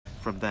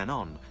From then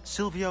on,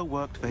 Silvio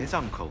worked for his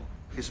uncle,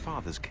 his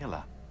father's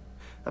killer.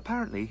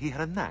 Apparently, he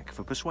had a knack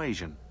for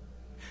persuasion.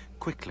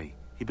 Quickly,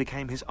 he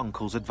became his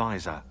uncle's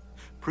advisor,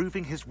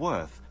 proving his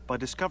worth by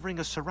discovering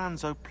a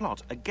Soranzo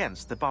plot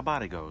against the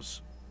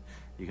Barbarigos.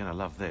 You're gonna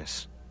love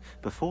this.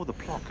 Before the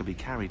plot could be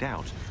carried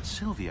out,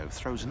 Silvio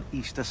throws an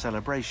Easter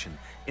celebration,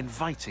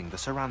 inviting the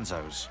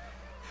Soranzos.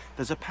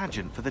 There's a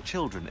pageant for the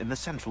children in the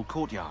central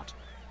courtyard,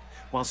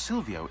 while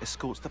Silvio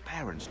escorts the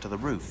parents to the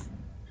roof.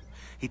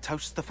 He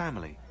toasts the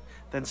family,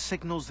 then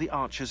signals the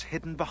archers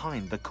hidden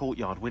behind the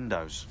courtyard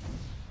windows.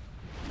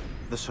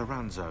 The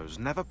Soranzos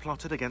never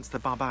plotted against the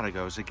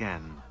Barbarigos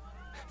again.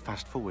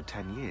 Fast forward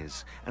 10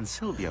 years, and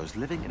Silvio's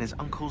living in his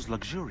uncle's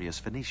luxurious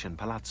Venetian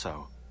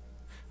palazzo.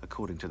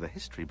 According to the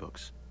history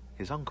books,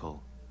 his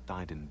uncle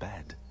died in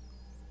bed.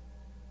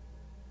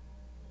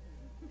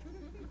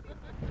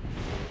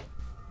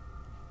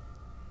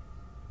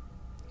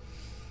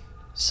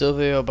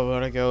 Silvio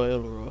Barbarigo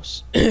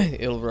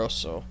Il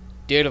Rosso.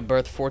 Date of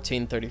birth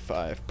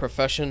 1435.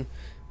 Profession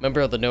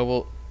member of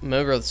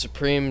the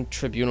Supreme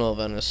Tribunal of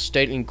Venice,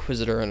 State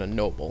Inquisitor and a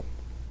noble.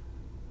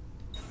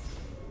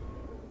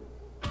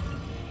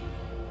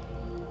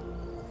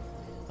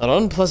 An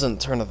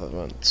unpleasant turn of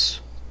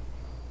events.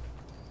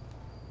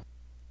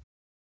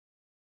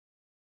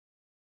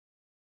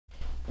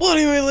 Well,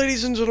 anyway,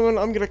 ladies and gentlemen,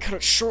 I'm gonna cut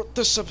it short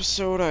this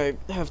episode. I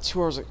have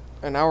 2 hours,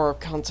 an hour of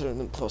content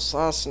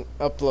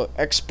and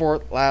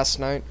export last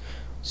night,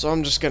 so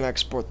I'm just gonna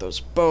export those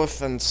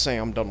both and say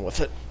I'm done with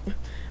it.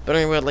 But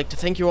anyway, I'd like to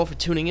thank you all for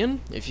tuning in.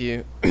 If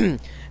you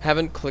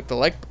haven't, click the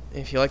like.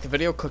 If you like the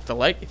video, click the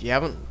like. If you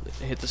haven't,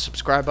 hit the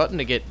subscribe button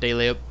to get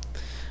daily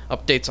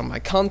updates on my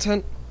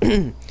content.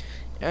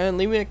 And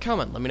leave me a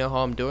comment. Let me know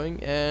how I'm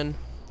doing, and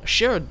a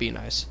share would be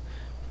nice.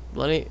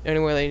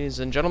 Anyway, ladies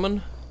and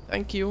gentlemen,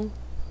 thank you,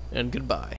 and goodbye.